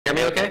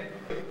Hear me okay?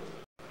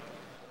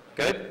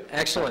 Good?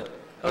 Excellent.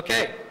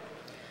 Okay.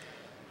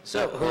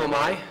 So, who am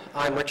I?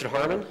 I'm Richard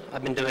Harman.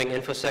 I've been doing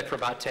InfoSec for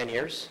about 10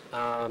 years.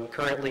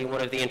 Currently one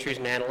of the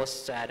intrusion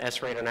analysts at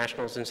SRA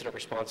International's Incident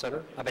Response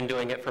Center. I've been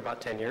doing it for about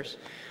 10 years.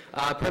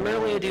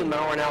 Primarily I do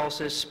malware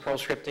analysis, Perl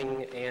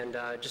scripting, and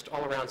just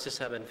all around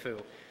sysab and foo.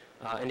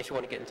 And if you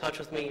want to get in touch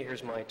with me,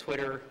 here's my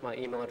Twitter, my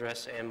email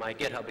address, and my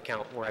GitHub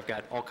account where I've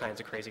got all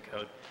kinds of crazy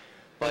code.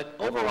 But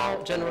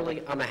overall,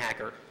 generally, I'm a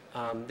hacker.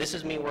 This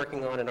is me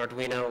working on an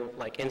Arduino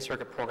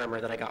in-circuit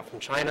programmer that I got from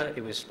China.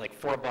 It was like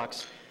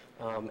 $4.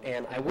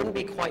 And I wouldn't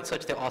be quite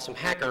such the awesome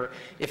hacker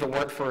if it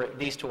weren't for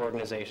these two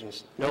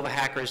organizations, Nova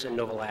Hackers and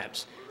Nova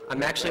Labs.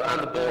 I'm actually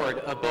on the board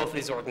of both of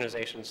these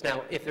organizations.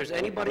 Now, if there's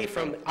anybody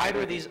from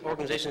either of these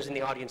organizations in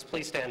the audience,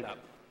 please stand up.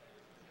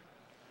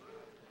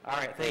 All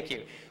right, thank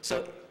you.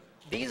 So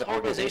these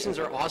organizations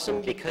are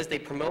awesome because they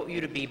promote you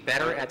to be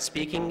better at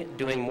speaking,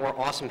 doing more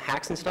awesome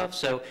hacks and stuff.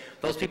 So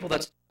those people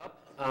that stand up,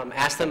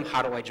 ask them,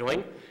 how do I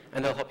join?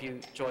 And they'll help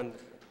you join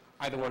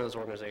either one of those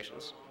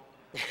organizations.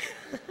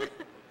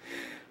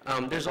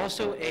 There's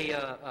also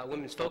a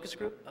women's focus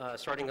group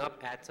starting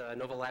up at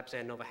Nova Labs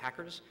and Nova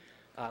Hackers,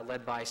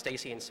 led by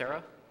Stacy and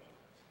Sarah.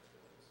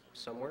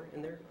 Somewhere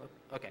in there?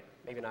 Okay,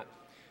 maybe not.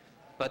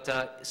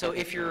 But so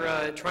if you're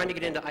trying to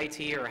get into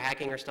IT or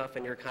hacking or stuff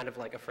and you're kind of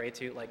afraid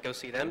to, go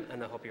see them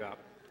and they'll help you out.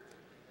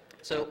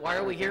 So why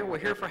are we here? We're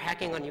here for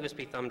hacking on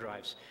USB thumb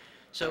drives.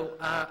 So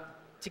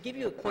to give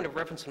you a point of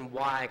reference on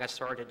why I got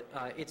started,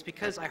 it's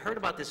because I heard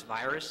about this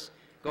virus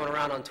going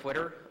around on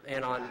Twitter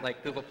and on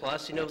Google+,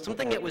 you know,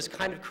 something that was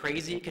kind of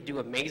crazy, could do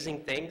amazing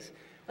things,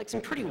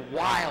 some pretty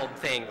wild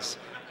things.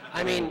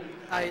 I mean,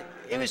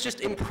 it was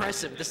just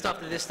impressive, the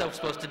stuff that this stuff was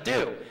supposed to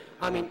do.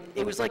 I mean,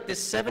 it was like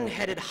this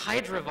 7-headed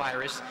Hydra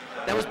virus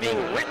that was being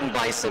written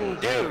by some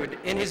dude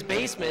in his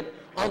basement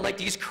on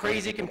these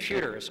crazy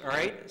computers, all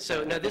right?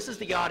 So now this is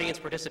the audience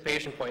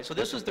participation point. So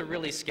this was the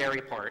really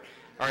scary part,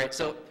 all right?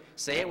 So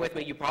say it with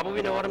me. You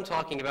probably know what I'm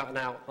talking about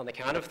now. On the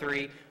count of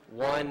 3,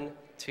 1,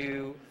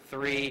 2,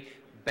 3,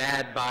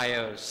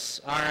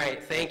 BadBIOS. All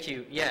right, thank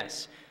you,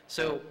 yes.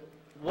 So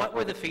what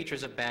were the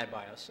features of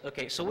BadBIOS?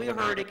 Okay, so we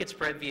heard it could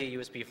spread via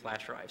USB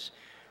flash drives.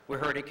 We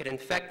heard it could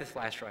infect the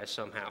flash drive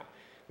somehow.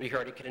 We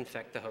heard it could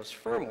infect the host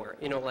firmware,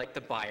 you know, like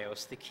the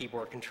BIOS, the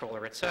keyboard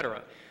controller,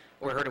 etc.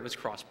 We heard it was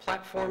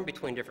cross-platform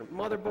between different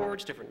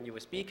motherboards, different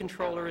USB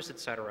controllers,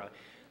 etc.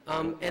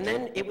 And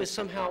then it was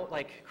somehow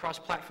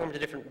cross-platform to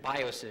different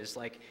BIOSes,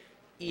 like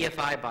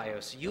EFI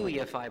BIOS,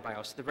 UEFI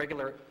BIOS, the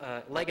regular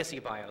legacy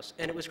BIOS,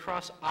 and it was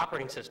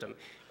cross-operating system,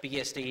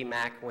 BSD,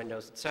 Mac,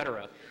 Windows,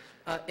 etc.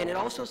 And it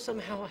also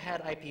somehow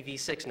had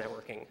IPv6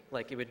 networking,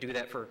 it would do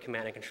that for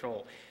command and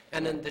control.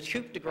 And then the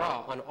coup de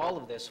grace on all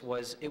of this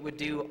was it would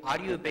do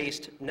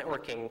audio-based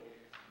networking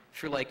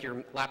through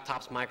your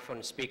laptop's microphone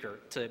and speaker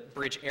to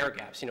bridge air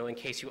gaps, you know, in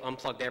case you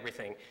unplugged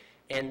everything.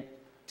 And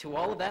to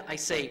all of that, I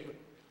say,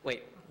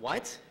 wait,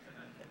 what?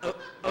 Oh,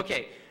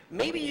 okay.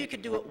 Maybe you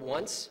could do it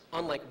once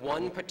on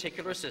one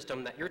particular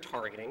system that you're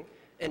targeting,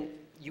 and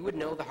you would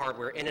know the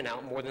hardware in and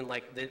out more than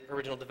the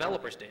original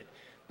developers did.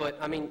 But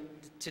I mean,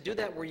 to do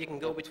that where you can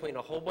go between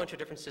a whole bunch of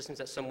different systems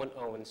that someone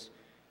owns,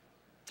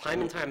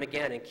 time and time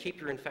again, and keep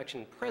your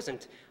infection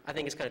present, I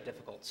think is kind of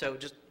difficult. So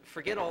just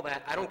forget all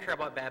that. I don't care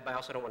about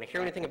BadBIOS. I don't want to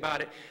hear anything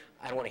about it.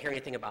 I don't want to hear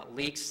anything about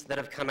leaks that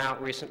have come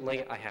out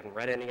recently. I haven't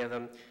read any of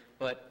them.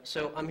 But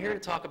so I'm here to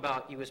talk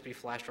about USB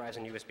flash drives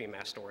and USB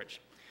mass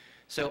storage.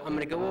 So I'm going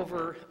to go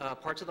over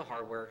parts of the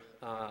hardware.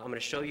 I'm going to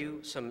show you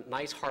some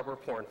nice hardware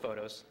porn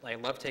photos. I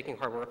love taking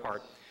hardware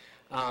apart.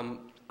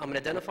 I'm going to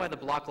identify the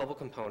block level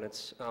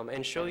components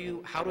and show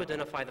you how to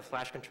identify the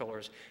flash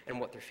controllers and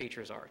what their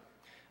features are.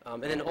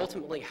 And then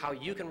ultimately how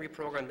you can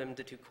reprogram them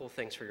to do cool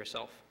things for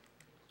yourself.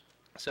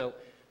 So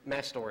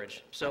mass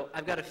storage. So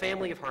I've got a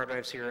family of hard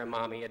drives here, a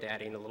mommy, a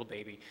daddy, and a little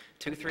baby.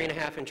 2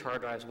 3.5-inch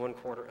hard drives,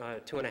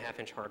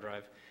 2.5-inch hard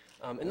drive.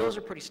 And those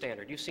are pretty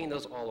standard. You've seen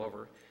those all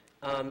over.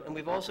 And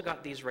we've also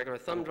got these regular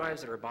thumb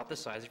drives that are about the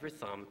size of your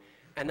thumb.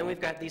 And then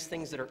we've got these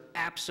things that are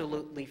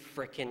absolutely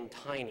frickin'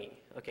 tiny.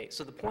 Okay,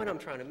 so the point I'm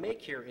trying to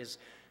make here is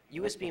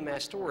USB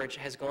mass storage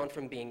has gone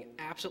from being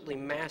absolutely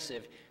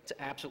massive to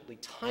absolutely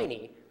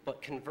tiny,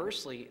 but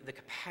conversely, the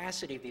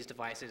capacity of these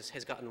devices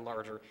has gotten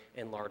larger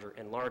and larger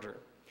and larger.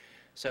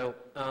 So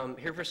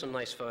here for some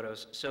nice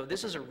photos. So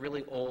this is a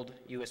really old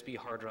USB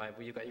hard drive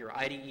where you've got your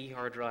IDE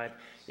hard drive,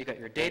 you've got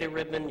your data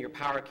ribbon, your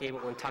power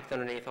cable, and tucked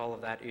underneath all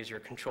of that is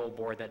your control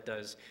board that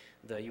does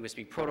the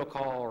USB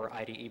protocol or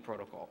IDE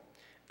protocol.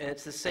 And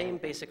it's the same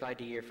basic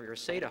idea for your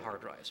SATA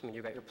hard drives. I mean,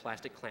 you've got your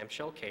plastic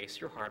clamshell case,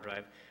 your hard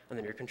drive, and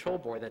then your control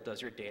board that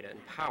does your data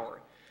and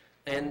power.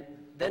 And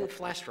then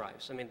flash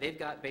drives. I mean, they've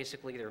got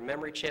basically their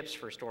memory chips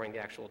for storing the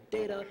actual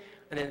data,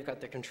 and then they've got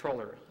their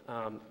controller.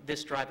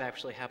 This drive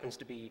actually happens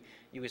to be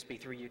USB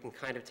 3. You can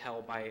kind of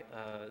tell by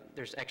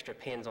there's extra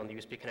pins on the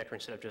USB connector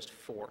instead of just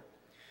 4.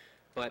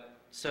 But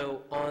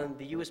so on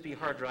the USB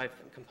hard drive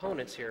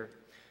components here,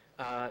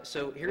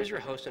 so here's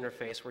your host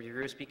interface where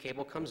your USB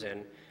cable comes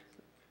in.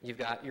 You've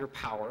got your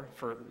power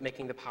for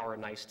making the power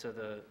nice to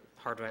the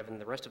hard drive and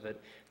the rest of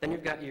it. Then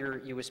you've got your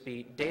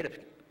USB data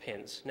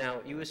pins. Now,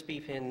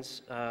 USB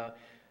pins,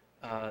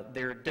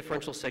 they're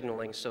differential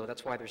signaling, so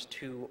that's why there's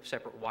two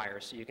separate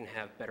wires, so you can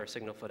have better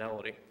signal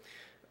fidelity.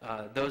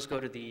 Those go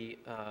to the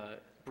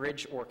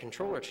bridge or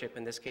controller chip.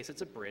 In this case,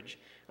 it's a bridge.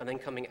 And then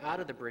coming out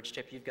of the bridge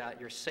chip, you've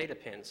got your SATA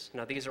pins.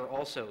 Now, these are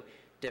also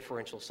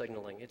differential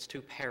signaling. It's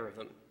two pair of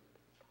them.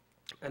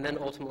 And then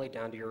ultimately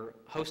down to your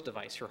host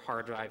device, your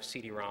hard drive,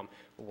 CD-ROM,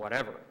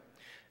 whatever.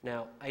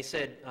 Now, I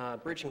said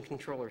bridge and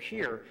controller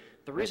here.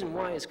 The reason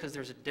why is because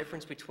there's a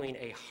difference between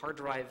a hard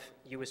drive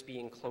USB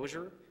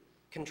enclosure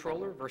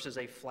controller versus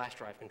a flash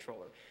drive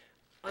controller.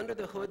 Under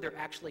the hood, they're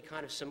actually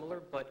kind of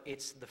similar, but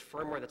it's the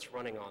firmware that's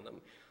running on them.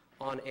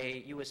 On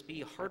a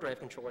USB hard drive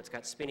controller, it's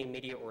got spinning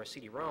media or a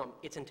CD-ROM.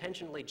 It's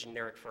intentionally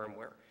generic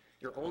firmware.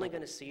 You're only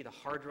going to see the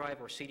hard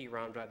drive or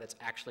CD-ROM drive that's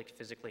actually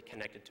physically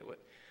connected to it.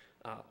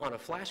 On a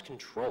flash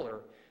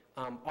controller,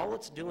 all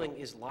it's doing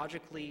is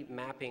logically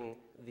mapping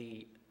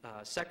the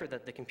sector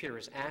that the computer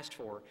is asked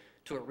for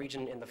to a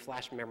region in the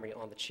flash memory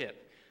on the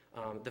chip.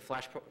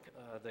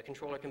 The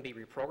controller can be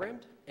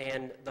reprogrammed,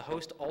 and the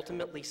host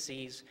ultimately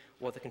sees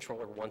what the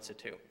controller wants it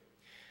to.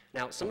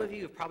 Now, some of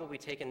you have probably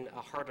taken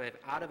a hard drive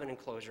out of an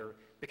enclosure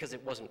because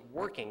it wasn't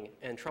working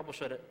and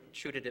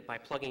troubleshooted it by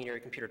plugging it into your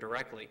computer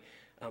directly.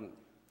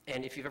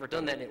 And if you've ever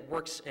done that and it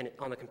works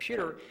on the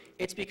computer,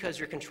 it's because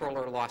your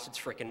controller lost its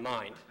frickin'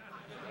 mind.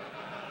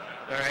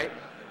 All right?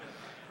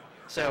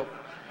 So,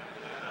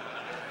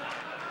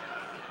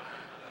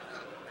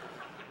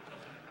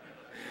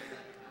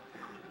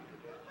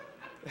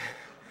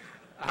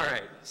 all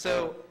right,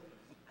 so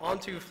on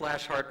to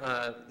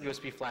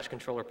USB flash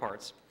controller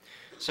parts.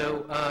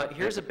 So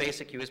here's a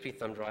basic USB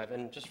thumb drive,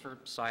 and just for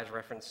size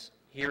reference,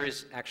 here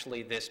is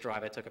actually this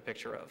drive I took a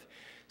picture of.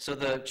 So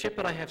the chip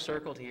that I have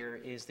circled here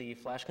is the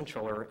flash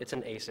controller. It's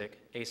an ASIC.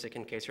 ASIC,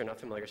 in case you're not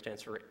familiar,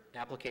 stands for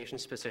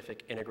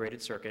Application-Specific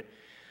Integrated Circuit.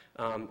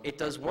 It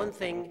does one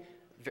thing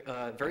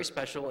very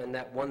special and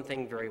that one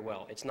thing very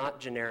well. It's not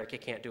generic.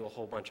 It can't do a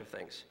whole bunch of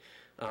things.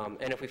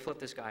 And if we flip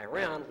this guy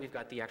around, we've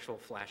got the actual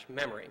flash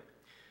memory.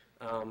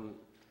 So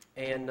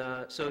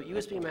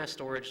USB mass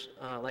storage,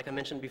 like I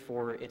mentioned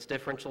before, it's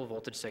differential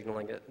voltage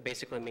signaling. It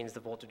basically means the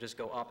voltages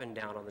go up and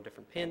down on the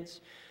different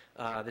pins.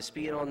 The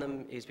speed on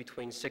them is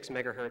between 6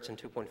 megahertz and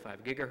 2.5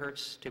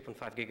 gigahertz.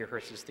 2.5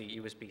 gigahertz is the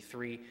USB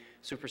 3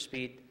 super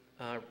speed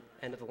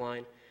end of the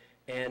line.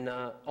 And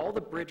all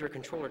the bridge or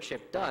controller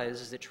chip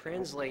does is it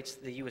translates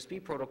the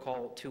USB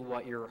protocol to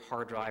what your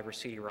hard drive or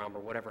CD-ROM or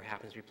whatever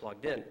happens to be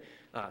plugged in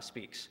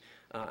speaks.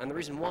 And the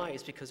reason why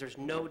is because there's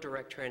no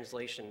direct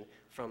translation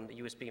from the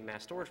USB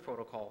mass storage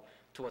protocol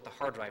to what the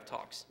hard drive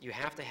talks. You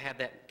have to have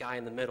that guy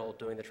in the middle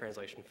doing the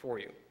translation for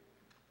you.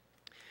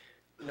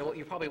 Now, what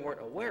you probably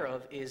weren't aware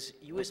of is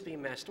USB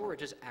mass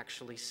storage is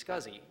actually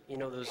SCSI. You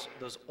know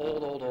those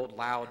old,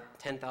 loud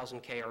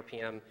 10,000K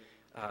RPM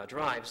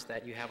drives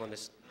that you have on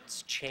this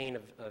chain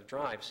of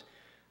drives.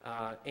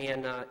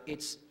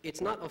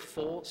 It's not a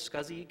full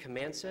SCSI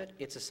command set,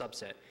 it's a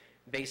subset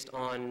based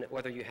on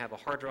whether you have a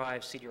hard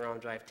drive, CD-ROM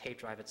drive, tape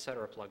drive,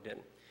 etc. plugged in.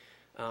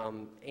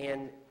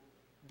 And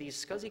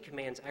these SCSI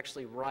commands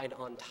actually ride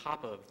on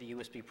top of the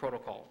USB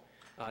protocol.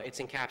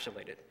 It's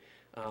encapsulated.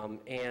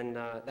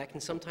 That can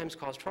sometimes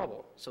cause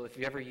trouble. So if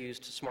you ever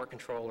used Smart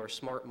Control or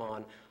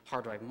SmartMon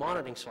hard drive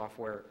monitoring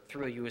software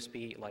through a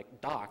USB like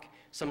dock,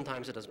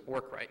 sometimes it doesn't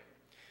work right.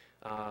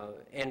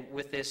 And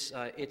with this,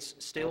 it's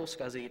still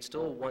SCSI, it's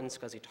still one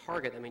SCSI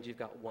target. That means you've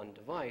got one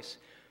device,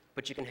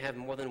 but you can have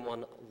more than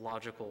one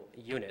logical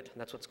unit.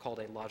 That's what's called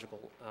a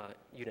logical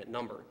unit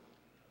number.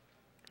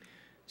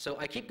 So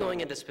I keep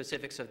going into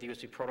specifics of the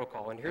USB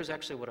protocol, and here's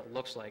actually what it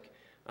looks like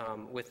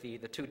with the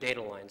two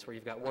data lines, where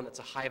you've got one that's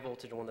a high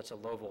voltage and one that's a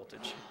low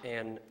voltage.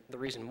 And the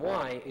reason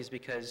why is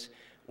because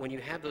when you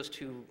have those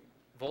two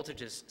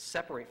voltages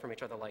separate from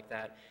each other like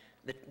that,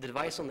 the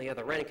device on the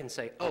other end can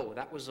say, oh,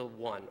 that was a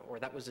 1 or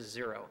that was a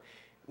 0.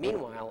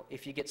 Meanwhile,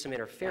 if you get some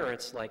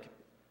interference like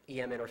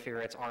EM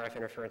interference, RF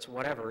interference,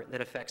 whatever, that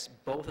affects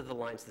both of the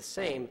lines the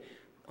same,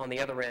 on the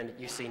other end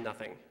you see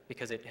nothing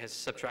because it has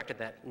subtracted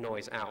that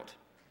noise out.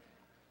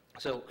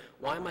 So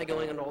why am I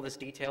going into all this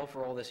detail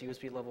for all this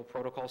USB level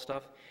protocol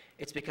stuff?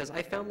 It's because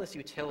I found this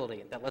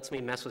utility that lets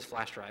me mess with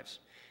flash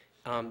drives.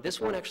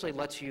 This one actually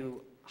lets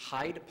you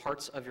hide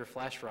parts of your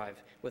flash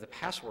drive with a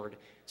password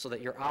so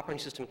that your operating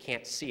system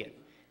can't see it.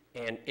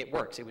 And it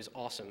works. It was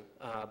awesome.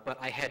 But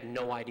I had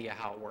no idea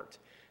how it worked.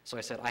 So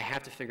I said, I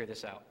have to figure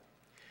this out.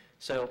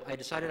 So I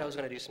decided I was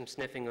going to do some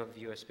sniffing of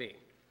USB.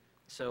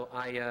 So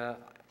I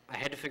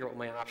had to figure out what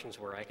my options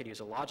were. I could use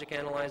a logic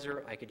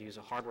analyzer. I could use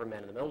a hardware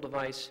man-in-the-middle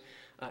device.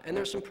 And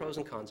there's some pros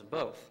and cons of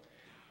both.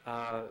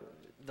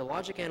 The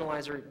logic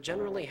analyzer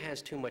generally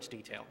has too much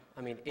detail.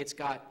 I mean, it's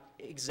got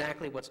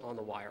exactly what's on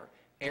the wire,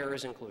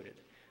 errors included.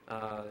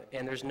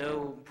 And there's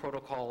no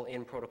protocol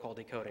in protocol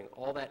decoding.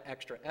 All that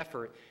extra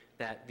effort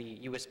that the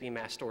USB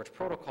mass storage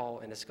protocol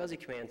and the SCSI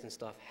commands and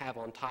stuff have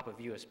on top of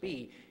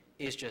USB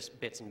is just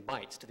bits and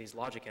bytes to these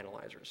logic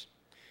analyzers.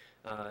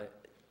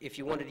 If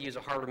you wanted to use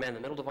a hardware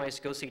man-in-the-middle device,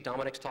 go see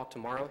Dominic's talk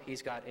tomorrow.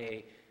 He's got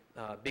a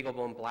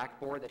BeagleBone Black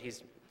board that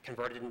he's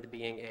converted into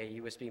being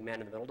a USB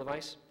man-in-the-middle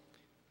device.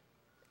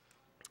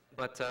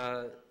 But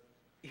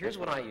here's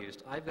what I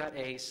used. I've got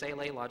a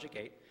Sele Logic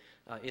 8.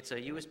 It's a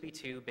USB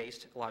 2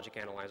 based logic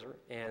analyzer,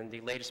 and the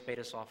latest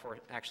beta software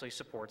actually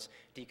supports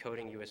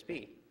decoding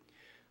USB.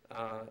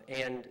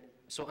 And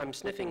so I'm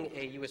sniffing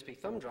a USB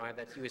thumb drive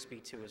that's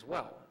USB 2 as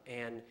well.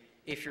 And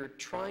if you're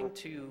trying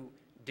to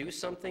do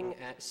something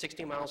at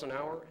 60 miles an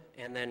hour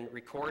and then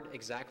record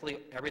exactly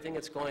everything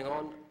that's going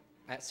on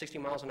at 60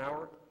 miles an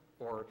hour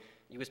or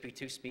USB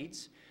 2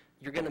 speeds,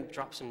 you're going to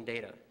drop some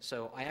data.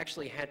 So I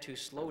actually had to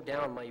slow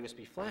down my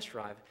USB flash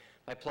drive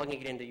by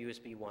plugging it into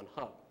USB 1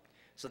 hub.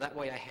 So that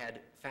way I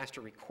had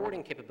faster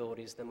recording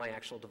capabilities than my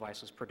actual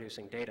device was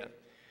producing data.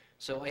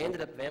 So I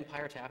ended up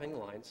vampire tapping the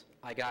lines.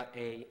 I got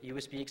a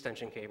USB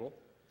extension cable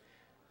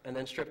and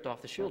then stripped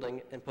off the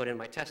shielding and put in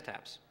my test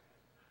taps.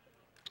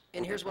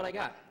 And here's what I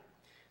got.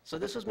 So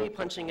this was me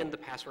punching in the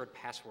password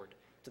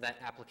to that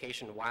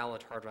application while a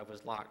hard drive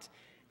was locked.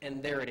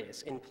 And there it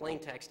is. In plain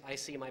text, I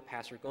see my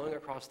password going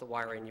across the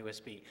wire in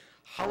USB.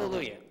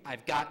 Hallelujah. I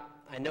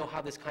know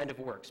how this kind of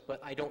works,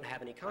 but I don't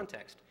have any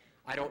context.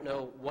 I don't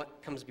know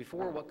what comes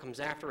before, what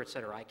comes after,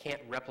 etc. I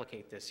can't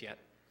replicate this yet.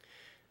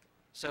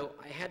 So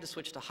I had to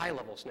switch to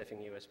high-level sniffing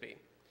USB.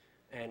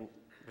 And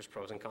there's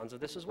pros and cons of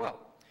this as well.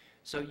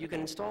 So you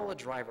can install a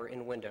driver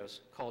in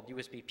Windows called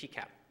USB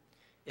PCAP.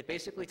 It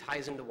basically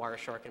ties into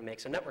Wireshark and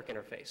makes a network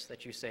interface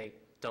that you say,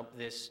 dump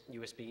this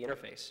USB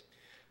interface.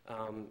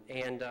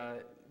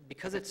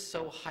 Because it's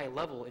so high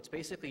level, it's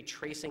basically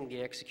tracing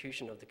the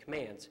execution of the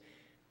commands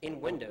in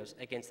Windows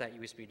against that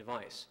USB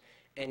device.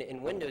 And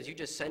in Windows, you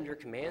just send your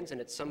commands,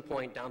 and at some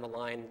point down the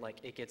line, like,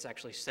 it gets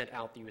actually sent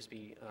out the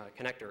USB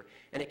connector.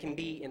 And it can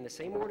be in the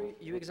same order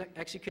you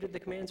executed the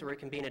commands, or it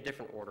can be in a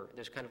different order.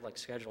 There's kind of like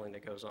scheduling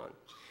that goes on.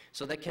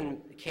 So that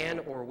can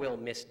or will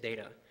miss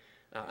data.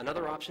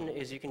 Another option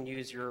is you can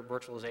use your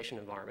virtualization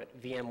environment,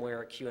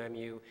 VMware,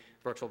 QEMU,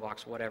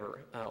 VirtualBox,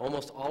 whatever.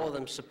 Almost all of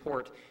them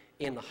support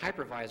in the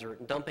hypervisor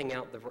dumping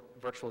out the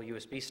virtual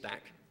USB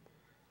stack.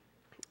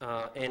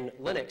 And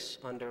Linux,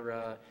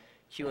 under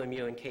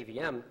QEMU and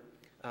KVM,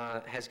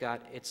 has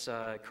got its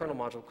kernel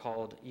module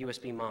called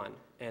USB Mon,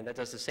 and that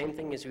does the same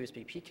thing as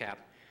USB PCAP,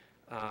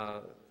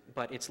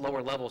 but it's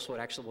lower level, so it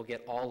actually will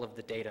get all of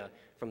the data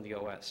from the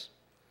OS.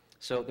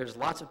 So there's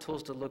lots of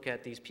tools to look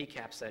at these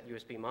PCAPs that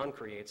USB Mon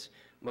creates,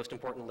 most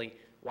importantly,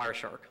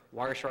 Wireshark.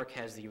 Wireshark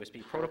has the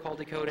USB protocol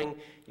decoding,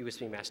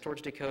 USB mass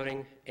storage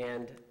decoding,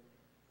 and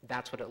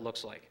that's what it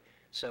looks like.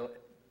 So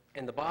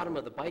in the bottom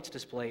of the bytes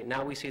display,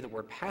 now we see the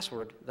word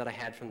password that I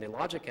had from the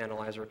logic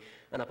analyzer,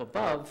 and up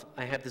above,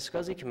 I have the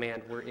SCSI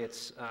command where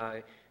it's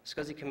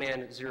SCSI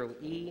command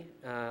 0E,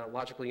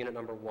 logical unit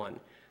number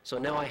 1. So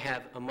now I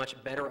have a much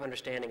better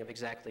understanding of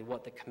exactly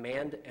what the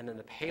command and then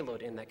the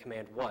payload in that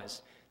command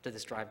was to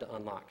this drive to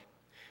unlock.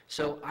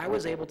 So I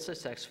was able to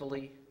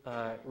successfully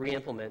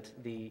re-implement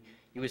the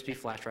USB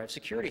flash drive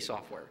security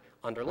software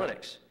under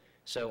Linux.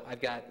 So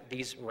I've got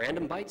these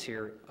random bytes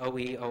here,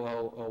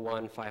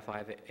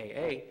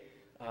 OE000155AA,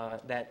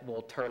 that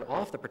will turn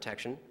off the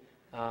protection,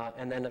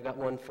 and then I've got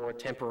one for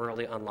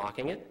temporarily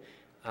unlocking it.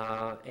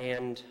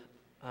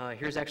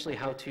 Here's actually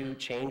how to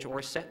change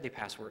or set the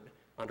password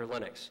under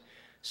Linux.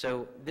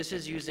 So this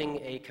is using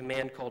a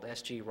command called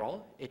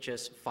SGRAW. It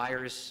just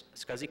fires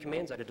SCSI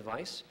commands at a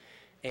device,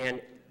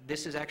 and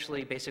this is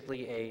actually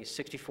basically a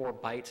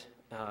 64-byte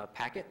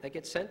packet that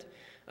gets sent.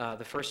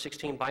 The first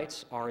 16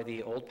 bytes are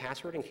the old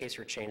password in case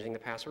you're changing the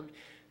password.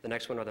 The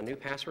next one are the new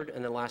password,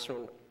 and the last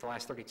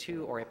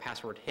 32 are a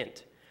password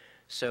hint.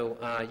 So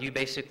you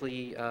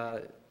basically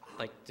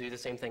do the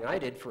same thing I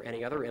did for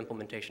any other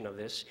implementation of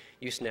this.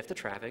 You sniff the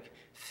traffic,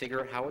 figure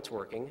out how it's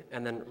working,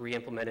 and then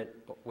re-implement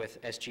it with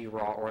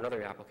SGRAW or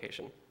another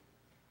application.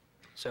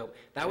 So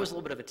that was a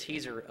little bit of a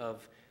teaser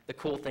of the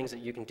cool things that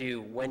you can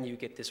do when you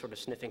get this sort of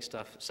sniffing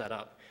stuff set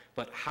up.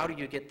 But how do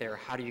you get there?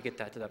 How do you get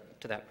that to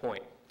that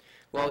point?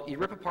 Well, you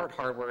rip apart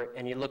hardware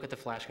and you look at the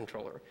flash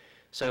controller.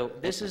 So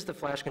this is the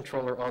flash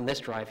controller on this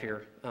drive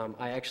here.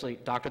 I actually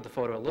doctored the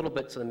photo a little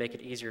bit so to make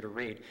it easier to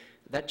read.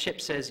 That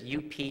chip says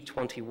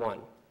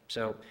UP21.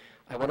 So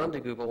I went onto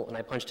Google and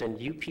I punched in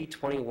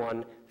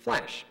UP21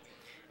 flash.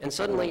 And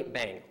suddenly,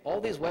 bang,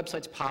 all these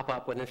websites pop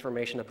up with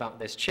information about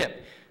this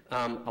chip.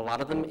 A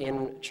lot of them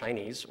in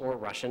Chinese or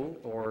Russian,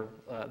 or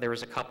there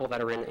is a couple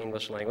that are in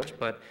English language,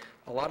 but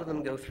a lot of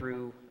them go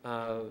through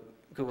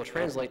Google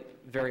Translate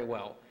very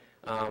well.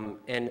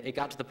 And it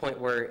got to the point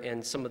where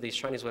in some of these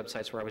Chinese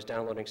websites where I was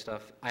downloading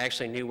stuff, I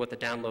actually knew what the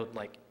download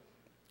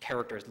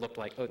characters looked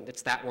like. Oh,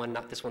 it's that one,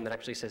 not this one that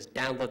actually says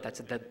download. That's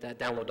that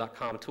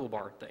download.com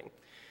toolbar thing.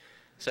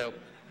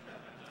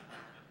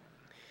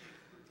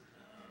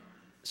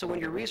 So when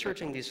you're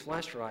researching these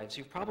flash drives,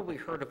 you've probably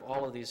heard of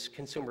all of these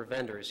consumer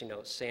vendors,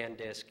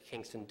 SanDisk,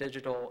 Kingston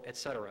Digital,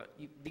 etc.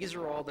 These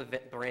are all the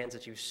brands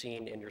that you've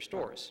seen in your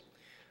stores.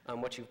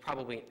 What you've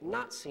probably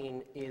not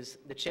seen is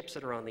the chips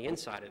that are on the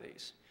inside of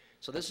these.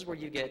 So this is where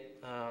you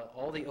get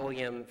all the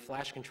OEM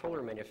flash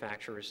controller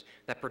manufacturers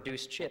that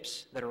produce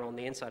chips that are on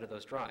the inside of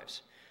those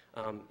drives.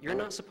 You're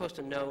not supposed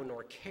to know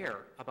nor care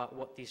about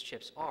what these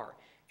chips are.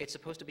 It's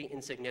supposed to be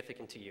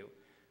insignificant to you.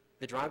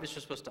 The drive is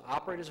just supposed to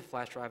operate as a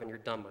flash drive and you're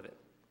done with it.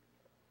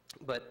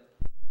 But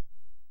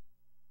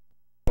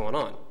what's going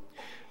on?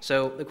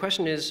 So the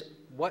question is,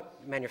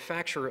 what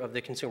manufacturer of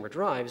the consumer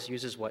drives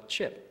uses what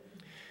chip?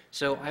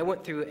 So I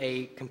went through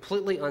a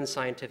completely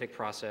unscientific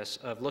process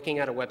of looking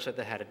at a website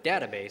that had a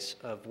database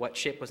of what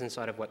chip was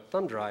inside of what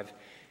thumb drive,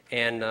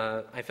 and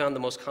I found the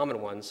most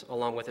common ones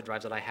along with the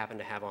drives that I happen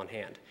to have on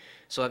hand.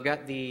 So I've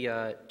got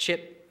the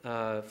chip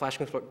flash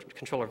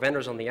controller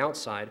vendors on the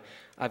outside,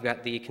 I've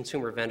got the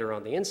consumer vendor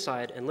on the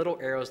inside, and little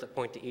arrows that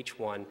point to each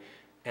one,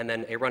 and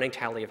then a running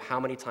tally of how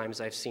many times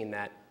I've seen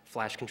that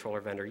flash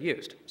controller vendor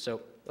used.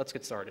 So let's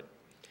get started.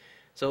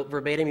 So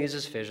Verbatim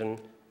uses Fission,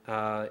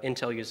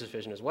 Intel uses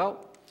Fission as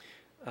well.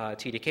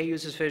 TDK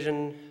uses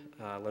Fission,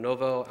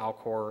 Lenovo,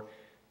 Alcor,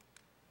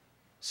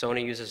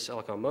 Sony uses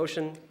Silicon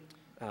Motion,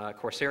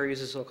 Corsair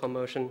uses Silicon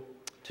Motion,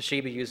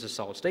 Toshiba uses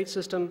solid state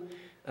system.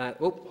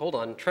 Hold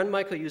on, Trend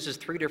Micro uses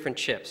 3 different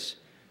chips.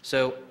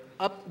 So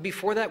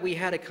before that, we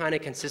had a kind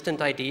of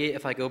consistent idea.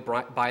 If I go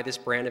buy this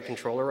brand of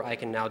controller, I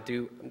can now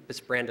do this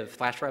brand of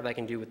flash drive I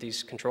can do with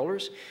these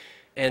controllers,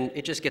 and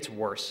it just gets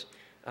worse.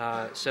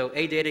 So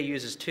AData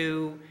uses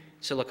 2,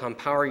 Silicon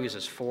Power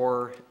uses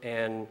 4,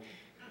 and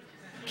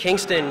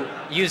Kingston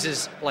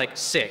uses like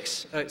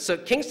 6. So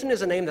Kingston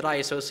is a name that I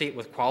associate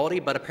with quality,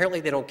 but apparently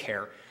they don't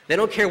care. They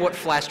don't care what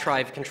flash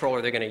drive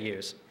controller they're going to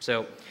use.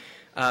 So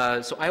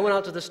I went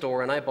out to the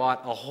store and I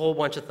bought a whole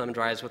bunch of thumb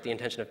drives with the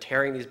intention of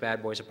tearing these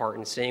bad boys apart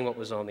and seeing what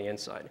was on the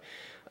inside.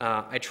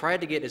 I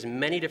tried to get as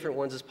many different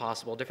ones as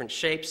possible, different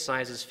shapes,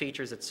 sizes,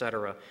 features,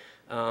 etc.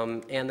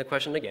 And the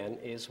question again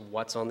is,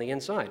 what's on the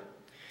inside?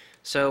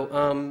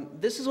 So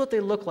this is what they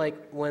look like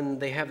when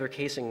they have their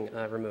casing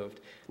removed.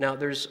 Now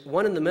there's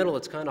one in the middle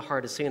that's kind of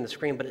hard to see on the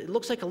screen, but it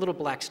looks like a little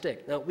black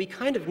stick. Now we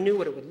kind of knew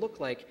what it would look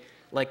like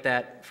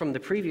that from the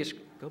previous,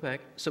 go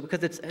back, so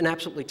because it's an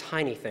absolutely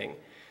tiny thing.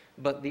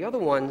 But the other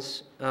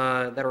ones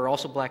that are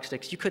also black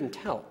sticks, you couldn't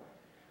tell.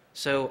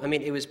 So I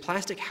mean, it was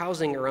plastic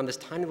housing around this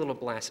tiny little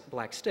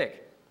black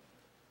stick.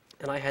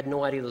 And I had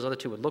no idea those other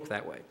two would look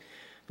that way.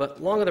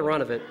 But long of the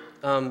run of it,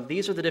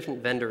 these are the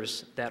different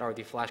vendors that are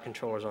the flash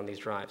controllers on these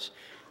drives.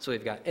 So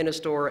we've got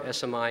Innostore,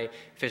 SMI,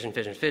 Fission,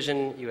 Fission,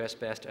 Fission, US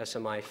Best,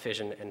 SMI,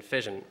 Fission, and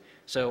Fission.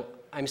 So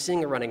I'm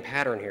seeing a running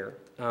pattern here.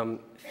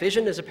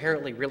 Fission is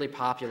apparently really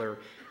popular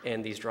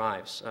in these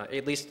drives,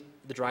 at least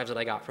the drives that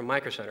I got from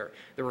Micro Center.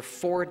 There were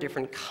 4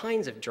 different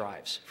kinds of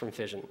drives from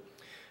Fission.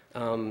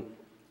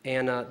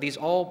 These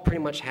all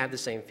pretty much have the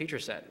same feature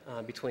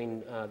set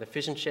between the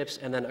Fission chips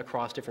and then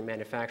across different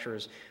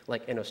manufacturers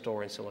like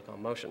Innostore and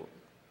Silicon Motion.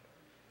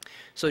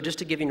 So just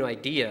to give you an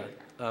idea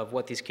of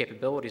what these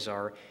capabilities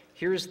are,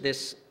 here's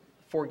this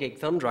 4 gig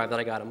thumb drive that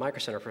I got at Micro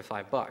Center for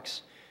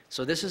 $5.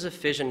 So this is a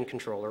Fission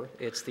controller.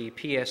 It's the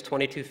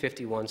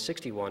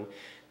PS225161.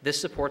 This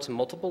supports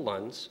multiple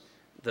LUNs,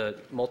 the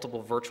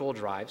multiple virtual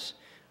drives,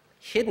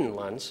 hidden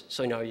LUNs,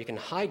 so now you can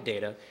hide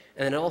data,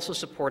 and it also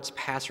supports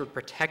password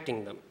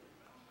protecting them.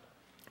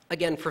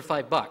 Again, for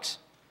 $5.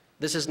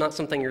 This is not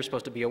something you're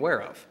supposed to be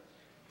aware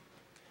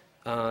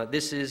of.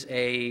 This is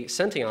a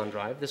Sention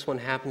drive. This one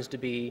happens to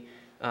be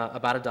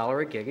about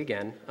 $1 a gig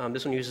again.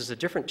 This one uses a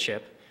different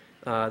chip.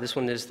 This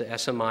one is the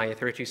SMI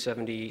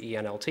 3270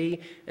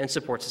 ENLT and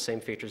supports the same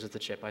features as the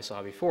chip I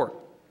saw before.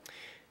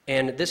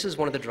 And this is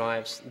one of the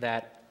drives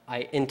that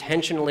I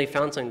intentionally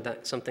found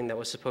something that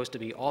was supposed to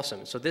be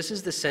awesome. So this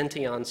is the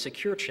Sention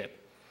secure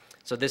chip.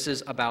 So this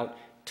is about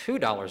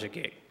 $2 a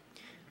gig.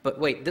 But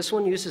wait, this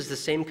one uses the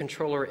same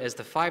controller as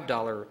the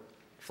 $5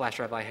 flash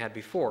drive I had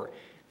before.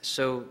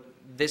 So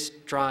this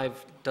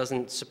drive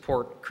doesn't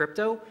support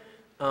crypto.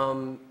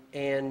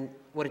 And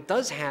what it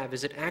does have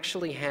is it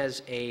actually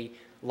has a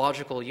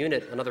logical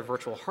unit, another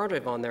virtual hard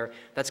drive on there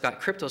that's got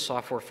crypto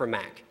software for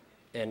Mac.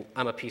 And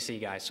I'm a PC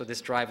guy, so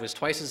this drive was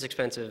twice as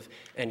expensive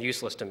and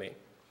useless to me.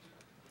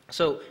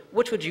 So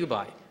which would you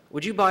buy?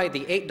 Would you buy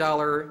the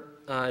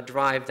 $8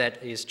 drive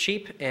that is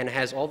cheap and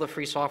has all the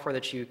free software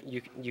that you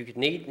could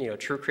need,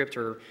 TrueCrypt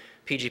or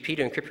PGP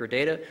to encrypt your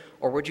data,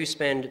 or would you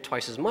spend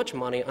twice as much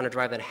money on a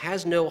drive that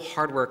has no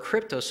hardware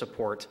crypto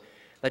support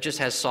that just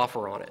has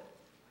software on it?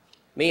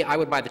 Me, I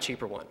would buy the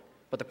cheaper one.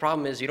 But the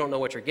problem is you don't know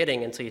what you're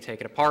getting until you take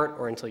it apart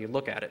or until you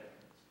look at it.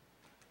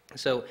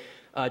 So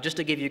just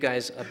to give you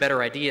guys a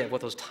better idea of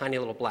what those tiny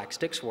little black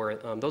sticks were,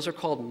 those are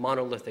called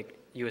monolithic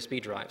USB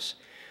drives.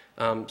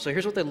 So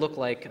here's what they look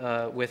like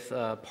with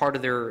part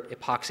of their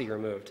epoxy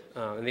removed.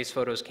 And these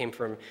photos came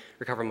from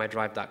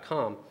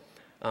recovermydrive.com.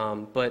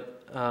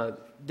 But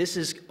this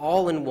is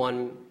all in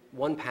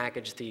one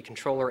package, the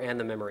controller and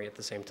the memory at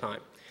the same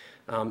time.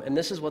 And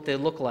this is what they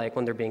look like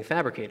when they're being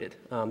fabricated.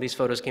 These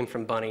photos came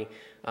from Bunny.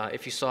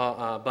 If you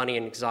saw Bunny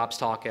and Xob's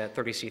talk at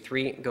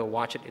 30C3, go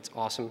watch it. It's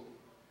awesome.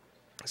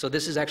 So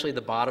this is actually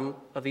the bottom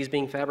of these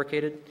being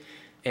fabricated,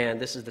 and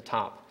this is the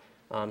top.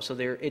 So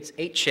it's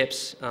 8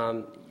 chips.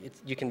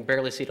 You can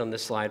barely see it on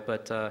this slide,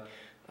 but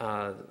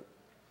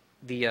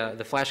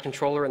The flash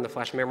controller and the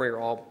flash memory are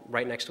all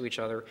right next to each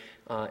other.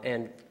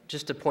 And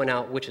just to point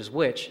out which is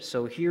which,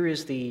 so here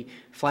is the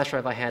flash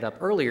drive I had up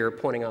earlier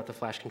pointing out the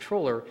flash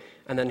controller,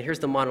 and then here's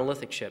the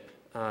monolithic chip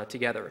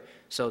together.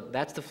 So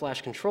that's the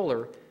flash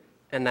controller,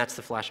 and that's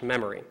the flash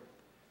memory.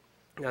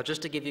 Now,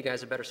 just to give you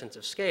guys a better sense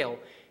of scale,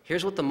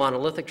 here's what the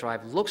monolithic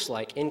drive looks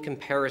like in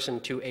comparison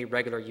to a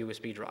regular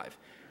USB drive.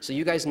 So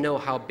you guys know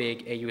how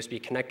big a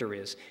USB connector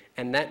is,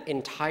 and that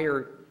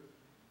entire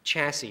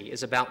chassis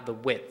is about the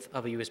width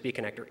of a USB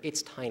connector.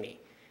 It's tiny.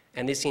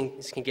 And these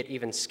can get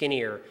even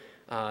skinnier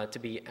to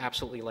be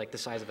absolutely like the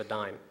size of a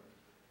dime.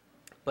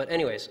 But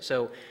anyways,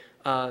 so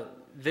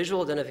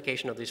visual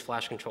identification of these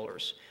flash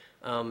controllers.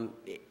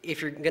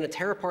 If you're going to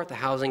tear apart the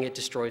housing, it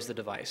destroys the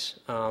device.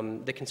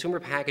 The consumer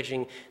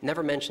packaging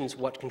never mentions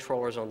what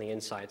controller is on the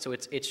inside, so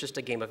it's just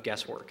a game of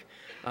guesswork.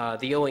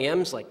 The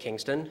OEMs, like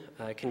Kingston,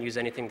 can use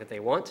anything that they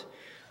want.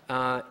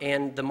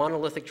 And the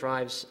monolithic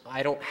drives,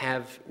 I don't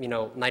have,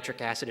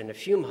 nitric acid in a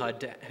fume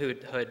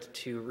hood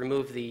to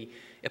remove the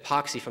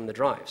epoxy from the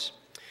drives.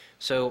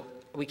 So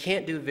we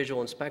can't do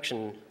visual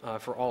inspection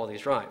for all of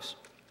these drives.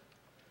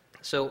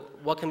 So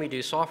what can we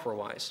do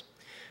software-wise?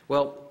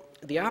 Well,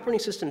 the operating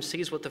system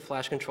sees what the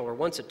flash controller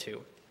wants it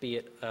to, be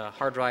it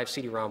hard drive,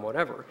 CD-ROM,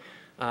 whatever.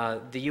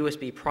 The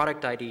USB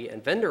product ID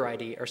and vendor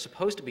ID are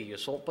supposed to be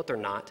useful, but they're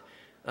not.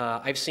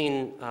 I've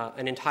seen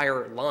an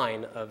entire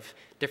line of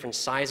different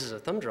sizes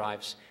of thumb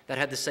drives that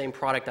had the same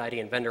product ID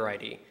and vendor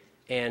ID.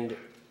 And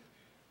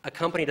a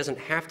company doesn't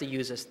have to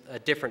use a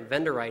different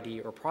vendor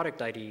ID or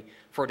product ID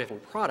for a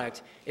different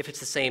product if it's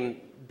the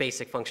same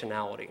basic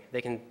functionality.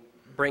 They can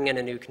bring in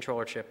a new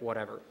controller chip,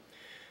 whatever.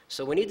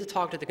 So we need to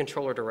talk to the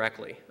controller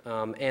directly,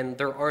 and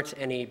there aren't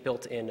any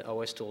built-in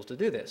OS tools to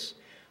do this.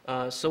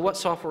 So what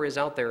software is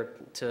out there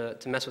to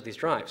mess with these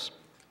drives?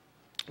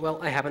 Well,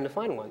 I happen to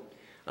find one,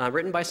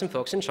 written by some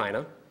folks in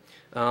China.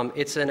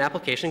 It's an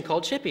application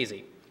called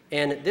ChipEasy,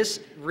 and this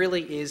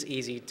really is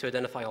easy to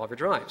identify all of your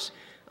drives.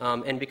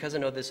 And because I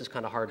know this is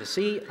kind of hard to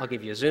see, I'll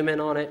give you a zoom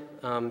in on it.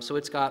 So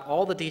it's got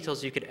all the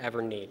details you could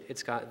ever need.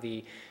 It's got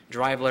the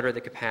drive letter,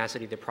 the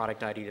capacity, the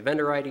product ID, the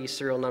vendor ID,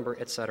 serial number,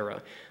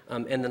 etc.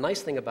 And the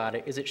nice thing about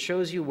it is it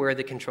shows you where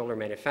the controller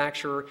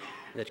manufacturer,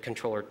 the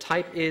controller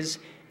type is,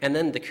 and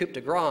then the coup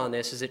de grace on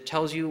this is it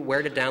tells you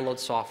where to download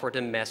software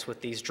to mess with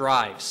these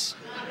drives.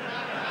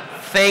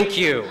 Thank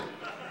you.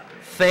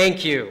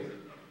 Thank you.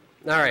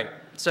 All right,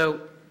 so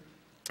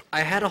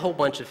I had a whole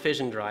bunch of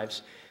fission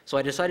drives, so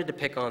I decided to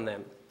pick on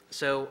them.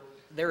 So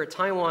they're a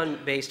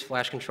Taiwan-based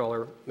flash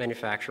controller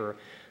manufacturer.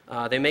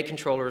 They make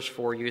controllers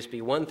for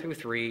USB 1 through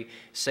 3,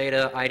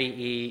 SATA,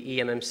 IDE,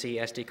 eMMC,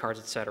 SD cards,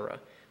 etc.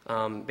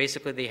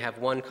 Basically, they have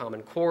one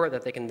common core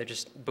that they can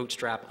just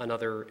bootstrap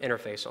another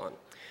interface on.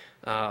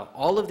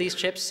 All of these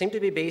chips seem to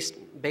be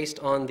based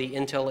on the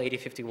Intel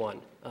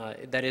 8051.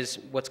 That is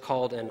what's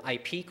called an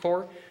IP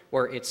core,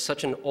 where it's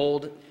such an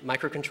old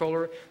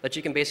microcontroller that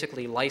you can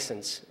basically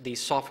license the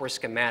software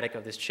schematic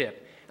of this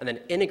chip and then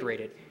integrate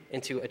it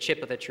into a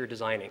chip that you're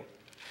designing.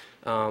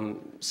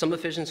 Some of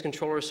Fission's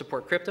controllers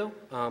support crypto.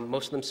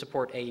 Most of them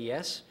support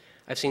AES.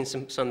 I've seen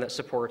some that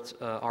support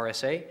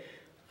RSA.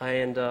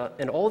 And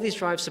all of these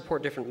drives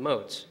support different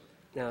modes.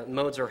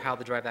 Modes are how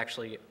the drive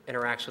actually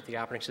interacts with the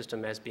operating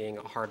system as being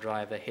a hard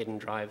drive, a hidden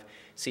drive,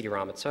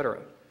 CD-ROM, etc.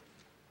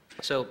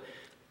 So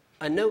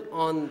a note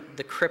on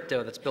the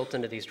crypto that's built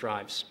into these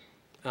drives.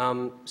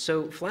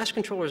 So flash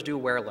controllers do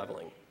wear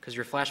leveling, because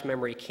your flash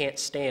memory can't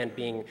stand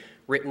being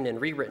written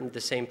and rewritten to the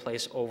same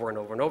place over and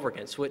over and over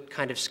again, so it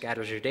kind of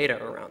scatters your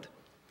data around.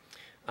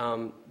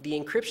 The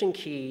encryption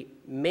key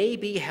may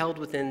be held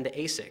within the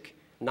ASIC,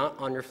 not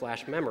on your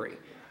flash memory,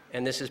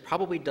 and this is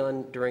probably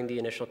done during the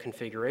initial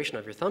configuration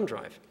of your thumb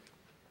drive.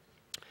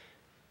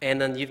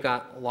 And then you've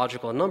got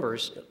logical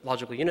numbers,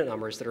 logical unit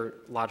numbers that are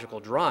logical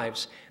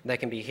drives that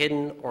can be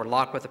hidden or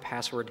locked with a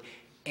password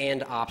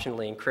and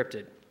optionally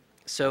encrypted.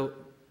 So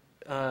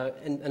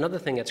and another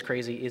thing that's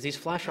crazy is these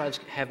flash drives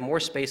have more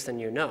space than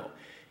you know.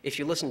 If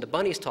you listen to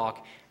Bunny's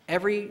talk,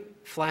 every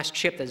flash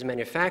chip that is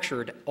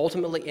manufactured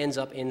ultimately ends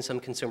up in some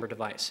consumer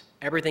device.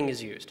 Everything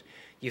is used.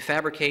 You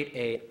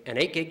fabricate an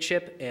 8 gig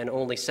chip and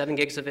only 7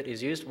 gigs of it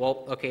is used.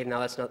 Well, okay,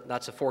 now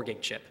that's a 4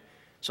 gig chip.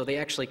 So they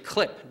actually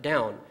clip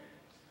down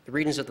the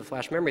regions of the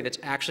flash memory that's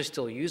actually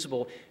still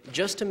usable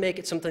just to make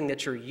it something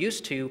that you're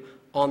used to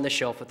on the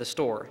shelf at the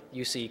store.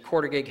 You see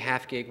quarter gig,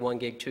 half gig, 1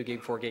 gig, 2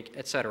 gig, 4 gig,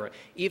 etc.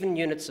 Even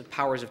units of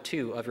powers of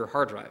 2 of your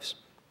hard drives.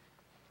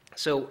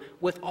 So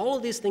with all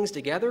of these things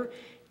together,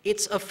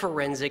 it's a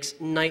forensics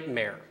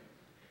nightmare.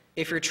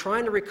 If you're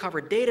trying to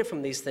recover data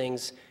from these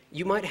things,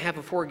 you might have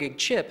a 4 gig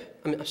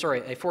chip,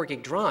 a 4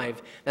 gig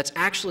drive that's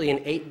actually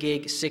an 8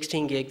 gig,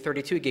 16 gig,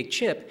 32 gig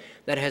chip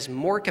that has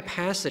more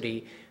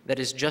capacity that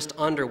is just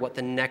under what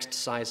the next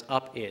size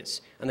up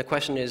is. And the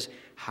question is,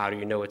 how do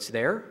you know it's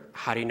there?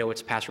 How do you know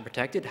it's password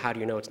protected? How do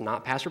you know it's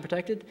not password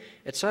protected?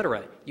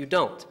 Etc. You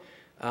don't.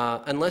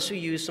 Unless you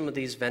use some of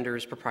these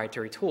vendors'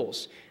 proprietary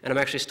tools. And I'm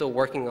actually still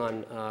working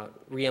on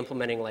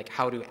re-implementing like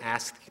how to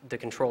ask the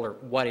controller,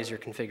 what is your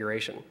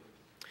configuration?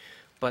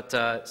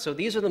 But so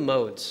these are the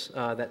modes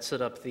that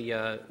set up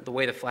the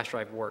way the flash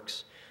drive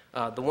works.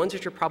 The ones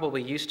that you're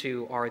probably used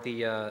to are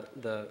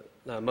the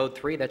mode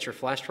 3, that's your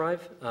flash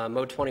drive.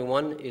 Mode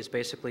 21 is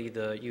basically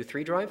the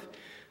U3 drive,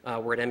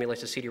 where it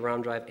emulates a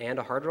CD-ROM drive and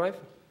a hard drive.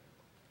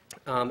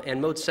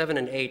 And mode 7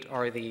 and 8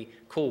 are the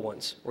cool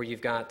ones, where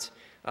you've got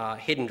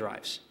hidden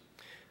drives.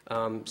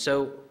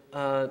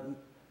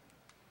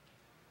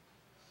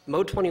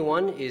 Mode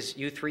 21 is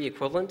U3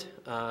 equivalent,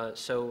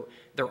 so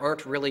there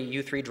aren't really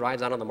U3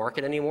 drives out on the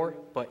market anymore,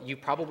 but you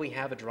probably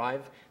have a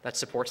drive that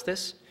supports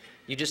this.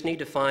 You just need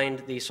to find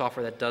the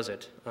software that does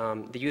it.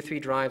 The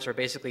U3 drives are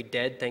basically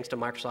dead thanks to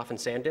Microsoft and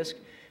SanDisk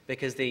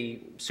because they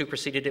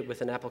superseded it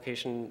with an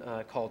application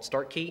called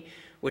StartKey,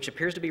 which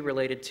appears to be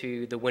related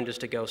to the Windows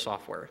to Go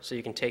software. So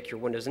you can take your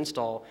Windows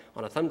install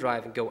on a thumb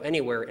drive and go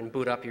anywhere and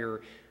boot up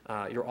your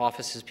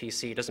Office's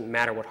PC. It doesn't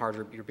matter what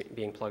hardware you're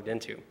being plugged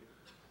into.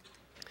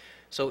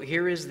 So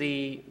here is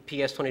the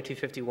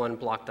PS2251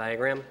 block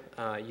diagram.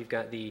 You've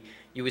got the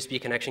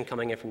USB connection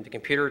coming in from the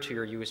computer to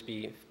your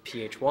USB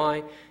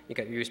PHY. You've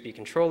got your USB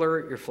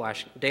controller, your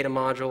flash data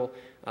module,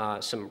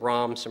 some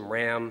ROM, some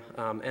RAM,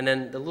 and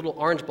then the little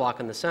orange block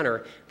in the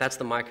center, that's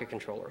the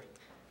microcontroller.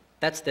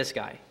 That's this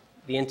guy,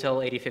 the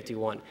Intel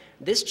 8051.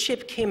 This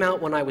chip came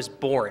out when I was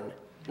born,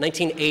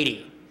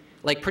 1980.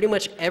 Like pretty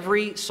much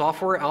every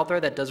software out there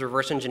that does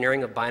reverse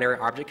engineering of binary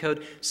object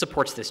code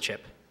supports this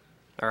chip,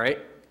 all right?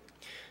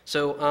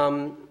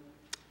 So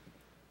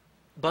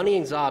Bunny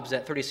and Zobs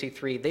at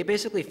 30C3, they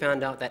basically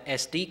found out that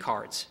SD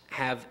cards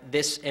have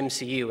this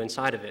MCU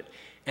inside of it,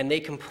 and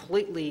they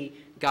completely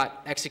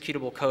got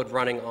executable code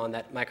running on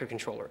that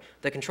microcontroller,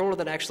 the controller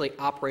that actually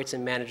operates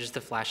and manages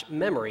the flash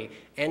memory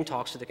and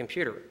talks to the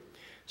computer.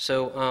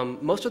 So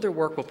most of their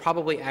work will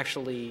probably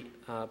actually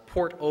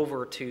port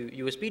over to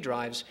USB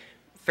drives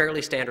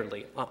fairly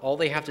standardly. All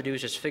they have to do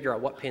is just figure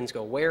out what pins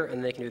go where,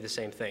 and they can do the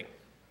same thing.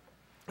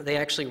 They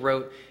actually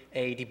wrote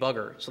a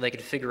debugger so they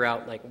could figure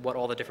out like what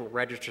all the different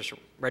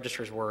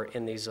registers were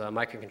in these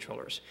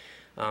microcontrollers.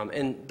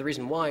 And the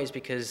reason why is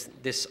because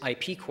this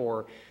IP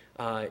core,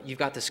 you've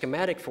got the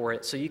schematic for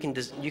it, so you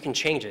can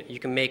change it. You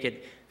can make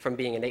it from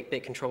being an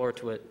 8-bit controller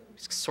to a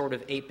sort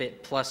of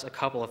 8-bit plus a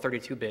couple of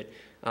 32-bit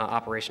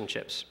operation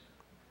chips.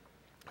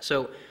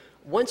 So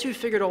once you've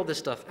figured all this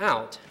stuff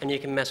out and you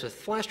can mess with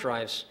flash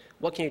drives,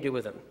 what can you do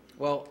with them?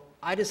 Well,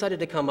 I decided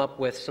to come up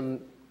with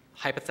some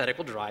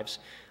hypothetical drives,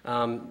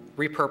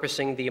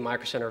 repurposing the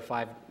Micro Center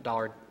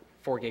 $5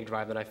 4 gig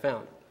drive that I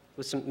found.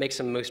 Make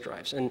some Moose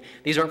drives. And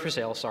these aren't for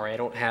sale, sorry, I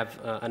don't have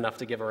enough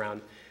to give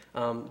around.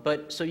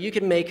 But so you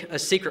can make a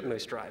secret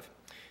Moose drive.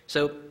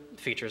 So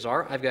features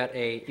are, I've got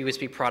a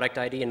USB product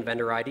ID and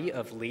vendor ID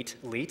of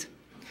LEET.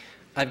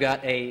 I've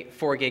got a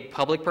 4 gig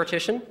public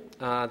partition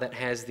that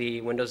has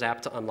the Windows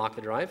app to unlock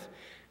the drive.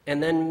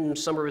 And then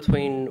somewhere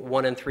between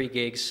 1 and 3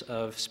 gigs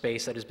of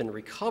space that has been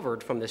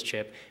recovered from this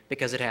chip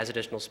because it has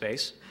additional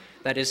space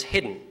that is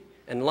hidden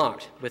and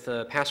locked with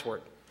a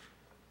password.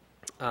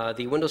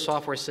 The Windows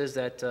software says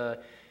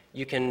that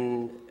you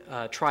can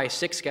try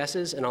 6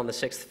 guesses, and on the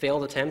 6th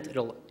failed attempt,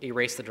 it'll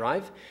erase the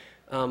drive.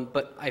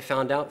 But I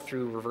found out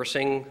through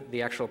reversing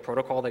the actual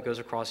protocol that goes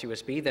across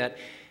USB that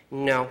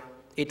no,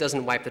 it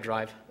doesn't wipe the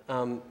drive.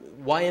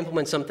 Why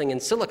implement something in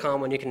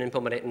silicon when you can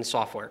implement it in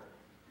software?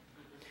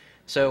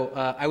 So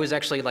I was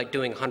actually like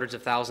doing hundreds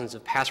of thousands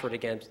of password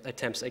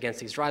attempts against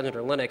these drives under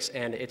Linux,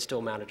 and it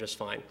still mounted just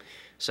fine.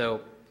 So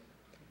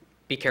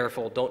be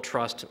careful. Don't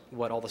trust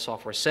what all the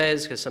software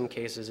says, because some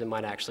cases it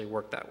might actually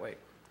work that way.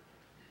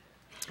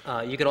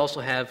 You could also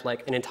have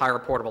like an entire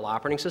portable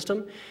operating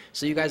system.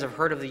 So you guys have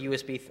heard of the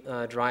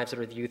USB drives that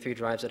are the U3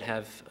 drives that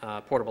have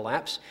portable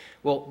apps.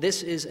 Well,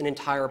 this is an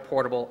entire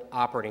portable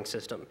operating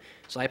system.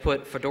 So I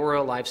put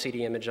Fedora Live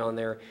CD Image on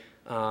there.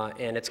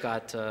 And it's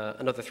got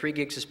another 3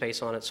 gigs of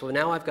space on it. So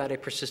now I've got a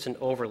persistent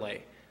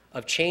overlay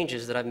of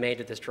changes that I've made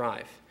to this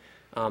drive.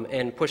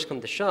 And push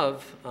come to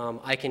shove,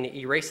 I can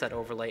erase that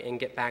overlay and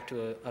get back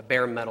to a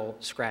bare metal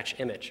scratch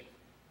image.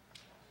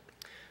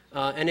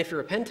 And if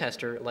you're a pen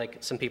tester, like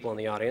some people in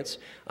the audience,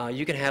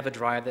 you can have a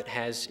drive that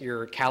has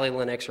your Kali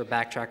Linux or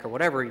Backtrack or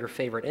whatever, your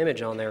favorite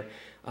image on there,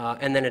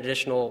 and then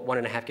additional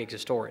 1.5 gigs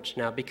of storage.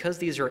 Now, because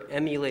these are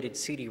emulated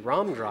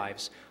CD-ROM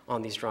drives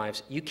on these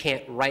drives, you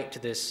can't write to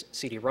this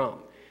CD-ROM.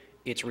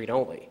 It's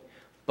read-only.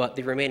 But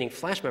the remaining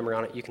flash memory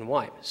on it, you can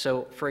wipe.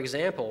 So, for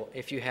example,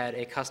 if you had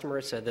a customer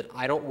that said that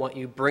I don't want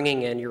you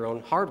bringing in your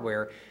own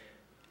hardware,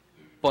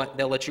 but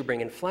they'll let you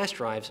bring in flash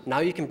drives, now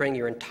you can bring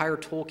your entire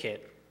toolkit.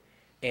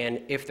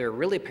 And if they're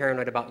really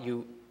paranoid about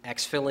you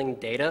exfilling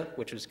data,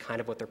 which is kind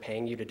of what they're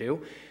paying you to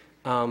do,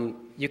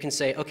 you can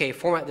say, okay,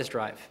 format this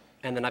drive,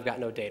 and then I've got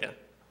no data.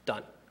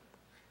 Done.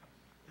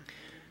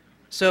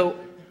 So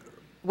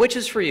which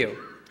is for you?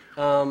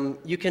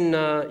 You can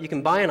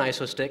buy an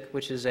ISO stick,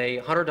 which is a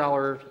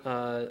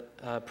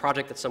 $100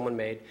 project that someone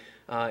made.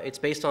 It's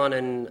based on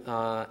an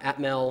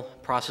Atmel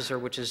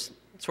processor, which is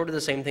sort of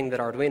the same thing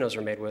that Arduinos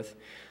are made with.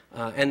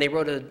 And they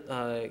wrote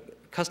a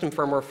custom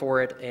firmware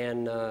for it,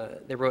 and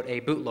they wrote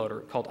a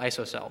bootloader called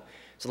ISOCell.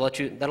 So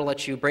that'll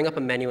let you bring up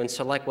a menu and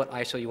select what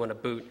ISO you want to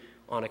boot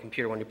on a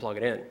computer when you plug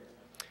it in.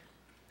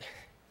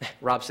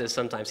 Rob says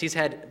sometimes. He's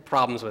had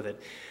problems with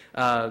it.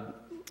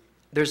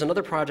 There's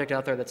another project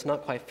out there that's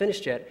not quite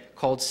finished yet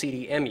called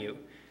CDMU.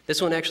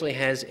 This one actually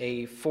has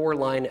a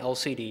 4-line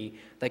LCD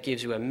that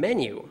gives you a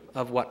menu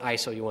of what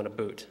ISO you want to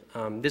boot.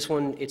 This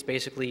one, it's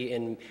basically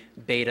in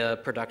beta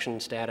production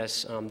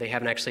status. They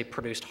haven't actually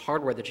produced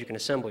hardware that you can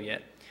assemble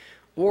yet.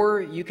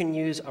 Or you can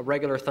use a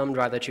regular thumb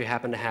drive that you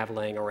happen to have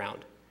laying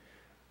around.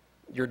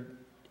 Your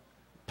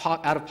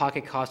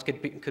out-of-pocket cost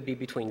could be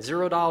between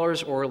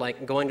 $0 or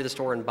like going to the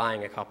store and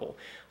buying a couple.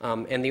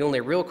 And the only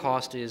real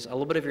cost is a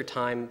little bit of your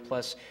time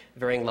plus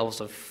varying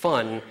levels of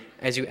fun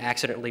as you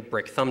accidentally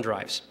brick thumb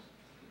drives.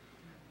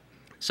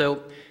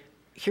 So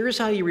here's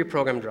how you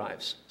reprogram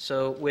drives.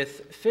 So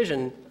with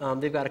Fission,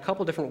 they've got a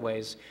couple different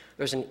ways.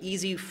 There's an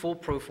easy,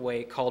 foolproof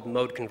way called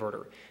mode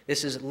converter.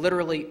 This is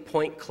literally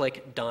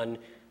point-click done.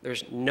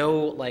 There's no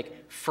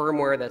like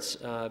firmware that's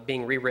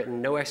being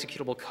rewritten, no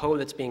executable code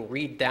that's being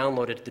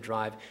re-downloaded to the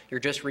drive. You're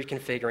just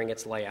reconfiguring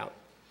its layout.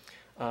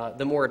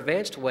 The more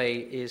advanced way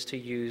is to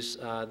use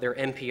their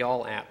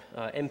MP-all app.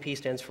 MP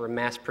stands for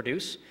mass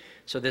produce.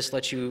 So this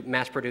lets you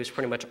mass produce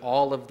pretty much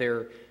all of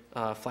their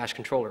flash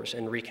controllers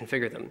and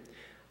reconfigure them.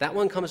 That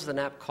one comes with an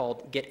app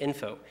called Get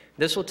Info.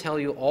 This will tell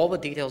you all the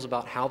details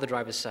about how the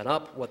drive is set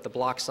up, what the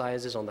block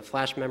size is on the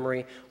flash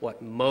memory,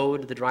 what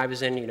mode the drive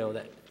is in, you know,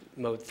 that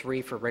mode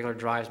 3 for regular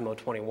drives, mode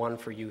 21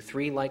 for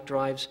U3-like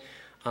drives.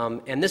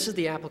 And this is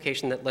the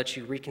application that lets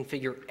you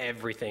reconfigure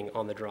everything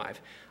on the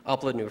drive.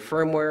 Upload new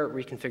firmware,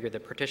 reconfigure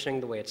the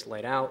partitioning the way it's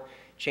laid out,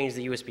 change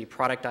the USB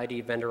product ID,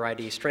 vendor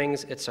ID,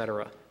 strings,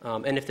 etc.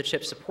 And if the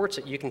chip supports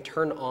it, you can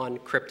turn on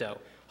crypto,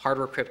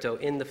 hardware crypto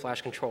in the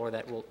flash controller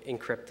that will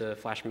encrypt the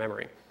flash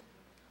memory.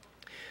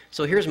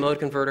 So here's Mode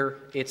Converter.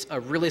 It's a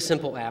really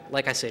simple app.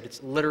 Like I said,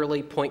 it's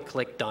literally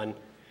point-click done.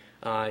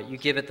 You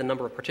give it the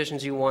number of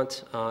partitions you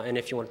want and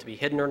if you want it to be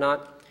hidden or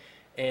not.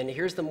 And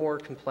here's the more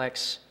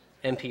complex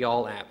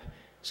MP-all app.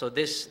 So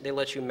this, they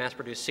let you mass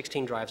produce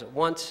 16 drives at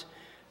once.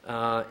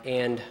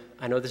 And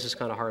I know this is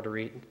kind of hard to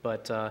read,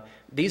 but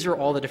these are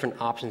all the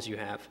different options you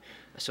have.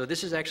 So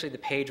this is actually the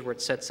page where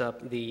it sets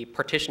up the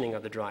partitioning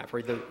of the drive,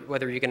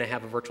 whether you're going to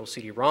have a virtual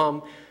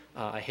CD-ROM,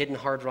 a hidden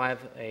hard drive,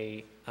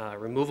 a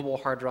removable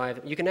hard drive.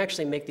 You can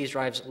actually make these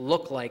drives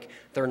look like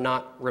they're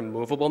not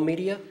removable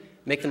media,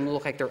 make them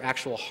look like they're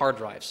actual hard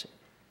drives.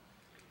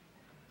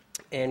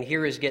 And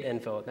here is Get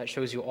Info. That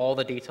shows you all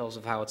the details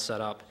of how it's set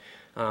up.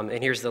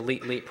 And here's the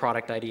Elite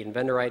product ID and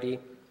vendor ID.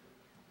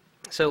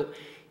 So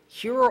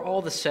here are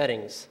all the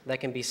settings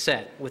that can be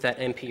set with that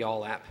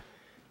MP-all app.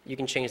 You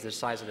can change the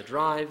size of the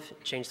drive,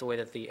 change the way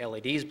that the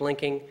LED is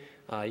blinking.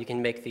 You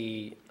can make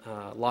the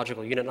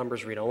logical unit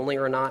numbers read-only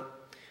or not.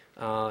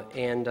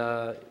 And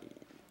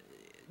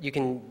you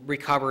can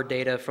recover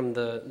data from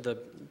the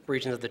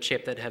regions of the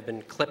chip that have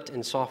been clipped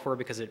in software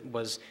because it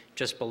was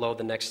just below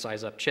the next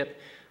size up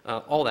chip,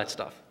 all that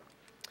stuff.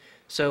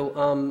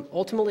 So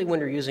ultimately,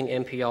 when you're using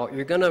MP-all,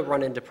 you're going to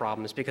run into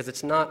problems because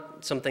it's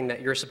not something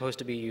that you're supposed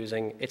to be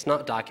using. It's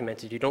not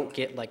documented. You don't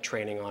get like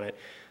training on it.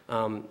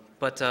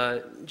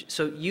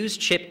 So use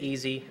Chip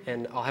Easy,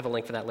 and I'll have a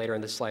link for that later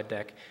in the slide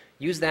deck.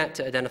 Use that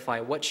to identify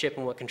what chip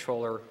and what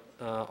controller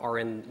are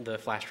in the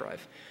flash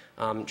drive.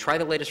 Try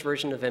the latest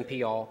version of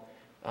MP-all,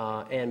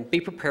 and be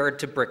prepared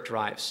to brick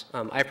drives.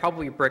 I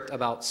probably bricked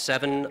about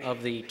 7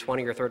 of the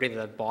 20 or 30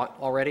 that I've bought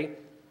already.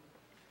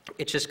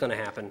 It's just going to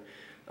happen.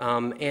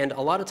 And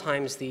a lot of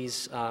times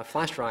these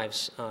flash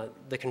drives,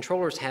 the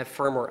controllers have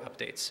firmware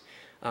updates.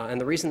 And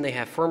the reason they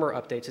have firmware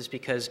updates is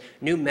because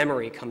new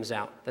memory comes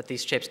out that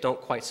these chips don't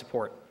quite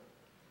support.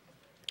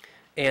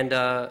 And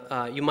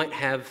you might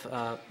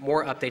have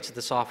more updates of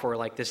the software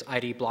like this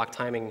ID block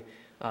timing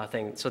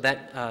thing. So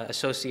that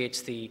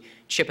associates the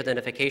chip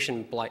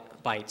identification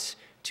bytes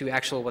to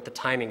actually what the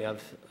timing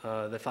of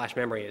the flash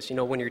memory is. You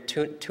know, when you're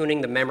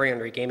tuning the memory on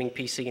your gaming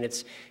PC and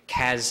it's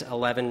CAS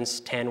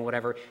 11s, 10,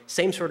 whatever,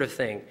 same sort of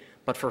thing,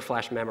 but for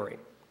flash memory.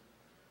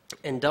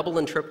 And double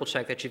and triple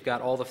check that you've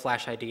got all the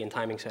flash ID and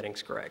timing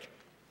settings correct.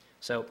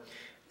 So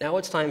now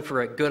it's time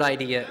for a good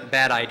idea,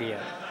 bad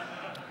idea.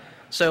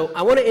 So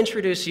I want to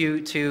introduce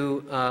you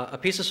to a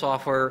piece of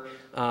software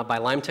by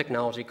Lime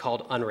Technology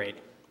called Unraid.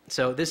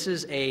 So this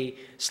is a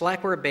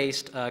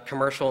Slackware-based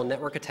commercial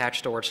network-attached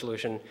storage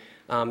solution.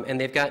 And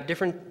they've got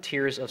different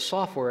tiers of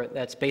software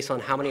that's based on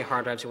how many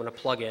hard drives you want to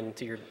plug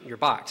into your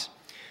box.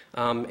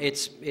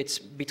 It's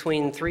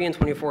between 3 and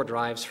 24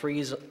 drives. Free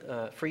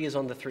is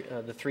on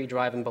the 3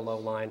 drive and below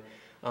line.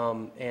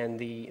 And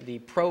the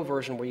Pro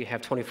version where you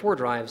have 24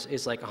 drives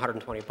is like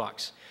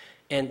 $120.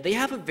 And they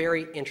have a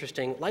very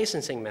interesting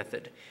licensing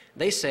method.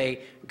 They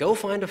say, go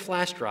find a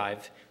flash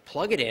drive,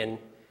 plug it in,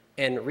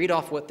 and read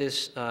off what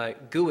this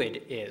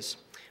GUID is.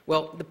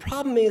 Well, the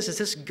problem is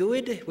this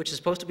GUID, which is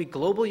supposed to be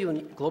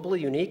globally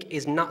unique,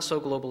 is not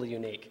so globally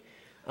unique.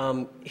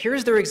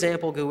 Here's their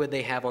example GUID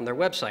they have on their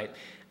website.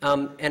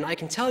 And I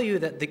can tell you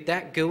that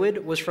that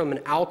GUID was from an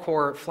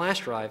Alcor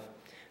flash drive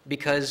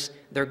because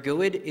their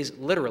GUID is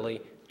literally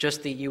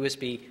just the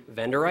USB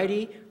vendor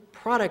ID,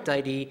 product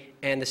ID,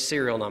 and the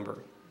serial number.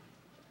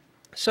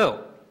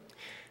 So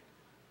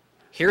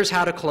Here's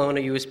how to clone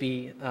a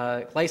USB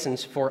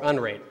license for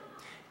Unraid.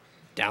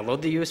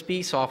 Download the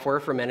USB software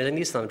for managing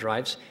these thumb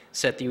drives,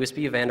 set the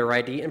USB vendor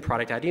ID and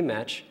product ID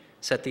match,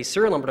 set the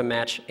serial number to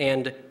match,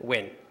 and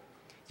win.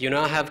 You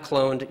now have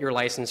cloned your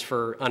license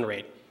for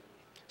Unraid.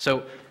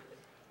 So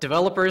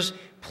developers,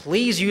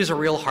 please use a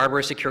real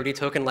hardware security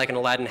token like an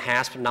Aladdin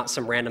hasp, not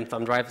some random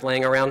thumb drive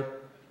laying around.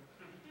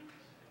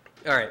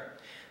 All right,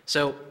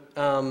 so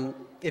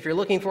if you're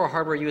looking for a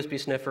hardware USB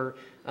sniffer,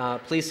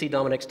 please see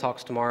Dominic's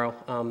talks tomorrow.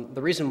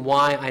 The reason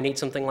why I need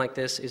something like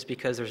this is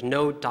because there's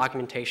no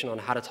documentation on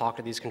how to talk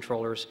to these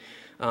controllers.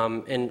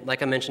 And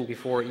like I mentioned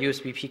before,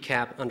 USB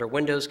PCAP under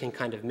Windows can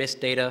kind of miss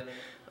data.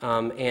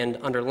 And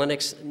under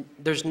Linux,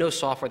 there's no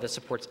software that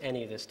supports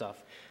any of this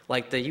stuff.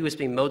 Like the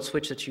USB mode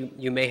switch that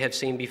you may have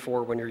seen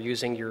before when you're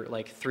using your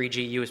like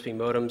 3G USB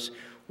modems,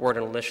 where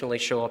it'll initially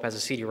show up as a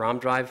CD-ROM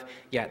drive.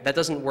 Yeah, that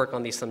doesn't work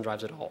on these thumb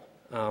drives at all.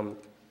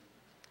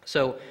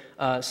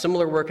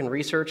 Similar work in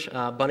research,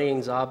 Bunny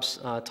and Zob's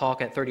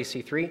talk at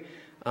 30C3,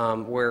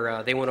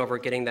 where they went over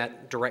getting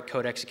that direct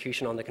code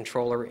execution on the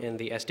controller in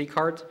the SD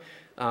card.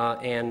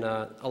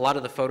 A lot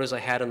of the photos I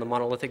had on the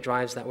monolithic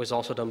drives, that was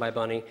also done by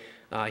Bunny.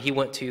 He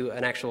went to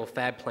an actual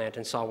fab plant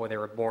and saw where they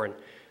were born.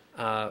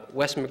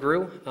 Wes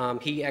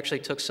McGrew, he actually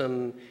took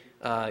some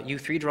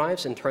U3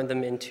 drives and turned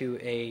them into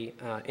a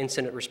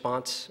incident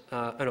response.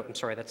 Oh, no, I'm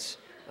sorry, that's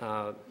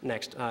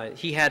next.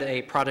 He had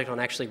a project on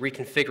actually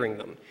reconfiguring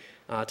them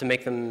to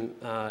make them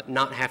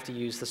not have to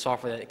use the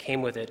software that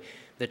came with it,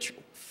 that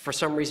for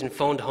some reason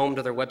phoned home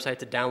to their website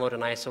to download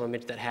an ISO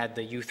image that had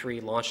the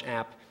U3 launch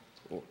app.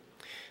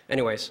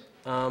 Anyways,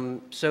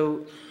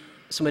 so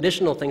some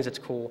additional things that's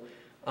cool.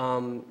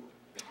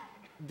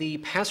 The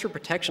password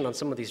protection on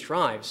some of these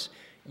drives,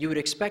 you would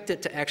expect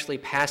it to actually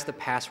pass the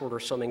password or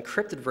some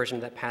encrypted version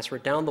of that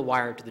password down the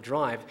wire to the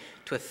drive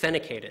to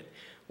authenticate it.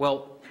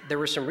 Well, there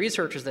were some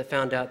researchers that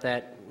found out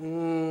that,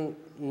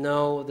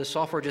 no, the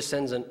software just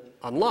sends an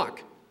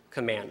unlock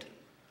command,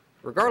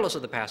 regardless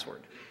of the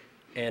password.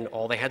 And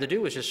all they had to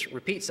do was just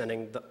repeat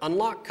sending the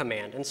unlock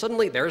command, and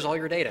suddenly there's all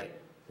your data.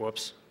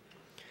 Whoops.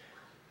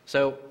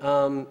 So,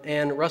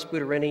 and Russ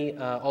Buterini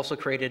also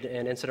created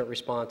an incident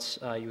response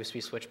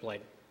USB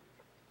switchblade.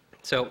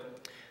 So,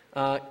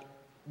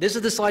 this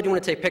is the slide you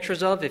want to take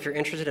pictures of if you're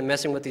interested in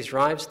messing with these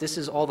drives. This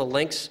is all the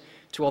links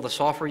to all the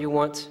software you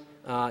want.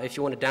 If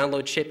you want to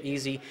download Chip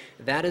Easy,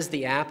 that is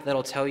the app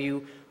that'll tell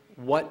you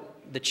what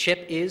the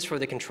chip is for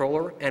the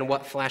controller and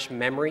what flash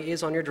memory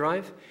is on your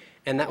drive.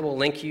 And that will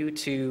link you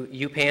to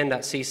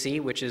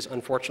upan.cc, which is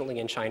unfortunately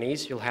in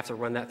Chinese. You'll have to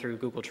run that through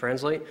Google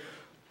Translate.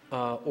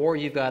 Or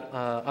you've got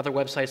other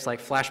websites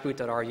like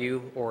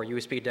flashboot.ru or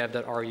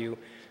usbdev.ru,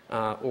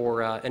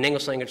 or an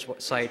English language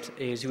site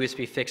is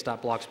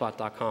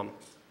usbfix.blogspot.com.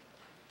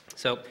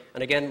 So,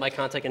 and again, my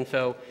contact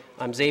info,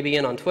 I'm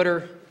Zabian on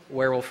Twitter,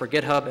 Werewolf for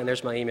GitHub, and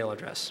there's my email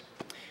address.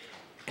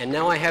 And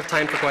now I have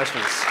time for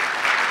questions.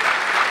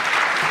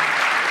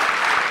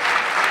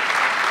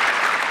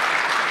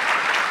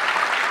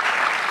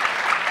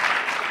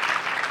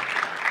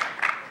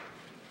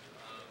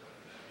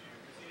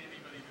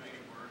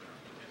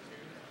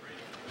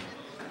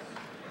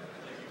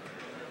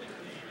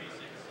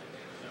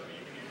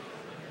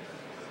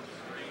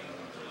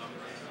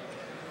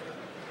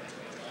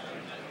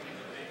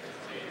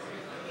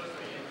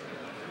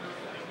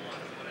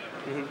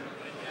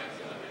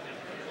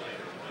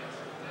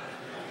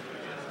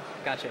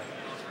 Gotcha.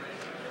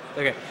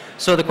 Okay,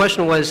 so the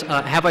question was,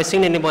 have I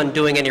seen anyone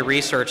doing any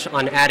research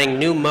on adding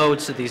new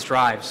modes to these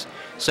drives?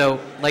 So,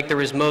 like there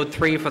was mode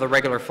 3 for the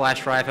regular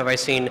flash drive, have I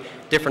seen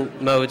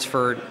different modes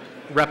for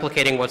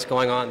replicating what's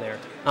going on there?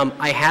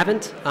 I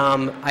haven't.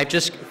 I've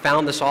just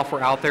found the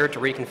software out there to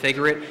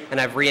reconfigure it,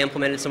 and I've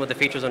re-implemented some of the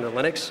features under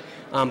Linux,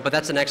 but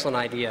that's an excellent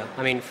idea.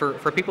 I mean,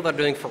 for people that are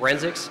doing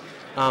forensics,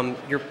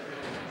 you're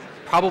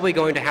probably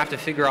going to have to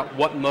figure out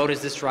what mode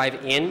is this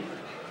drive in,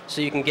 so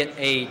you can get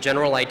a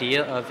general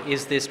idea of,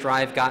 is this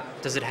drive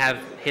does it have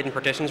hidden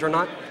partitions or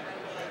not?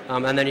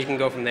 And then you can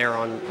go from there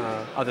on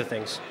other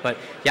things. But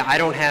yeah, I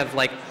don't have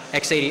like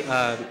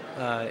Intel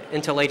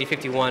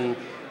 8051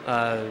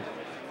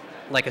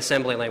 like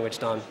assembly language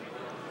done.